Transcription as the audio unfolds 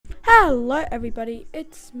Hello everybody,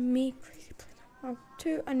 it's me,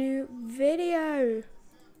 to a new video.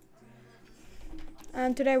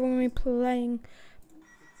 And today we're going to be playing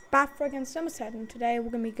Bathwick and Somerset, and today we're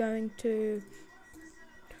going to be going to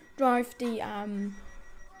drive the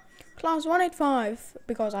class 185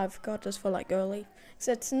 because I've got this for like early.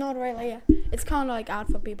 So it's not really, it's kind of like out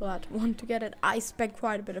for people that want to get it. I spent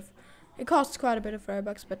quite a bit of, it costs quite a bit of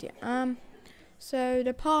Robux, but yeah. So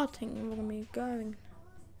departing, we're going to be going.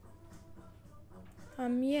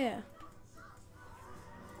 Yeah.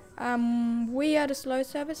 We are the slow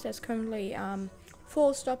service. There's currently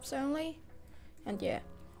 4 stops only, and yeah,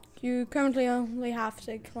 you currently only have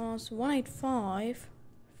the class 185.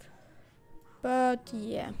 But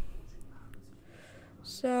yeah,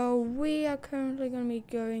 so we are currently gonna be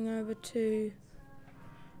going over to.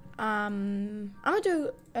 I'm gonna do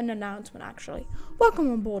an announcement actually.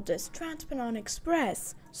 Welcome on board this Trans-Pennine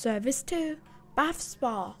Express service to Bath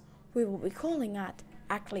Spa. We will be calling at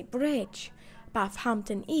Ackley Bridge,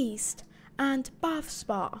 Bathampton East, and Bath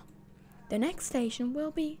Spa. The next station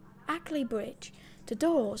will be Ackley Bridge. The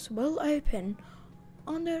doors will open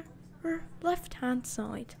on the left-hand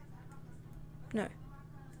side. No.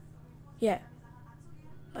 Yeah.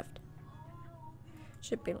 Left.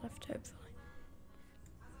 Should be left, hopefully.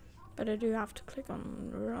 But I do have to click on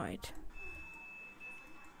right.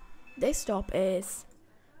 This stop is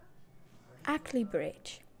Ackley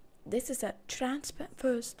Bridge. This is a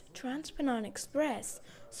first Trans-Pennine Express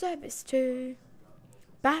service to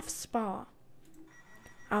Bath Spa.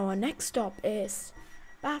 Our next stop is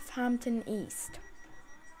Bathampton East.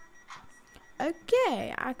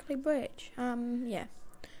 Okay, Ackley Bridge. Yeah.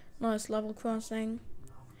 Nice level crossing.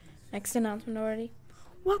 Next announcement already.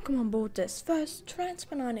 Welcome on board this first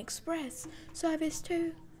Trans-Pennine Express service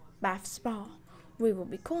to Bath Spa. We will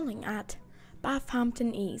be calling at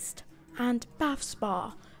Bathampton East and Bath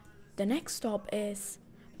Spa. The next stop is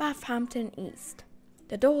Bathampton East.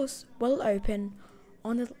 The doors will open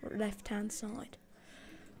on the left-hand side.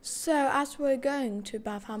 So as we're going to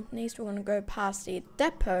Bathampton East, we're going to go past the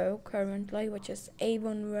depot currently, which is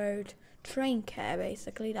Avon Road Train Care,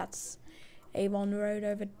 basically. That's Avon Road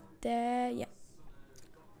over there, yeah.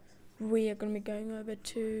 We are going to be going over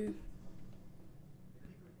to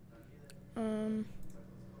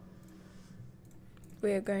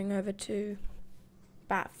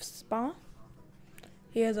Bath Spa.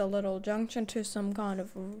 Here's a little junction to some kind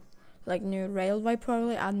of like new railway,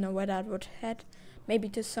 probably. I don't know where that would head. Maybe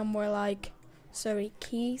to somewhere like Surrey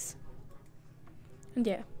Quays. And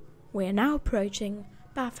yeah, we are now approaching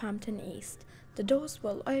Bathampton East. The doors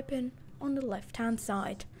will open on the left-hand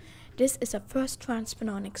side. This is a first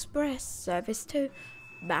Trans-Pennine Express service to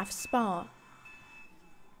Bath Spa.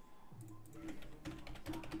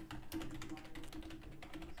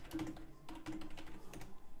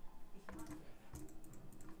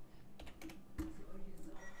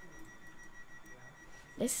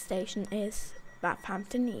 This station is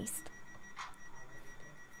Bathampton East.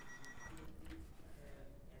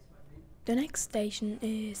 The next station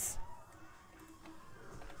is...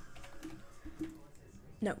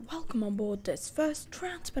 No, welcome on board this first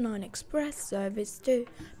Trans-Pennine Express service to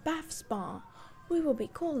Bath Spa. We will be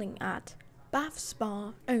calling at Bath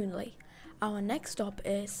Spa only. Our next stop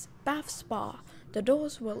is Bath Spa. The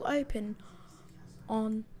doors will open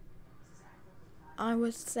on, I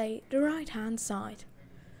would say, the right-hand side.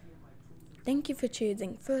 Thank you for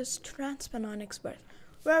choosing first Trans-Pennine Express.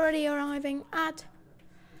 We're already arriving at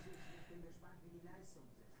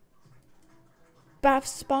Bath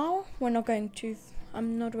Spa. We're not going to.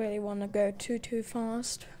 I'm not really want to go too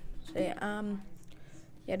fast. So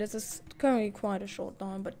yeah, this is currently quite a short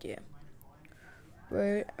time, but yeah,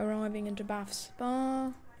 we're arriving into Bath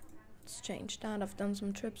Spa. Let's change that. I've done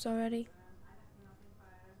some trips already.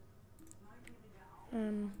 I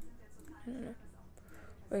don't know.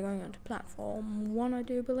 We're going on to platform 1, I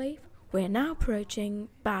do believe. We're now approaching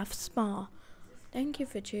Bath Spa. Thank you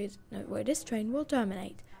for choosing... No, where this train will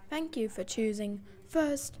terminate. Thank you for choosing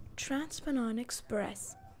first Trans-Pennine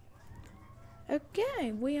Express.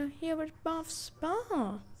 Okay, we are here at Bath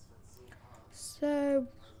Spa. So,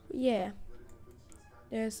 yeah.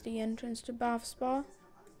 There's the entrance to Bath Spa.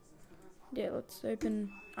 Yeah, let's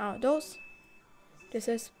open our doors. This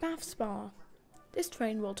is Bath Spa. This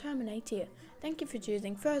train will terminate here. Thank you for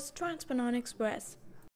choosing first Trans-Pennine Express.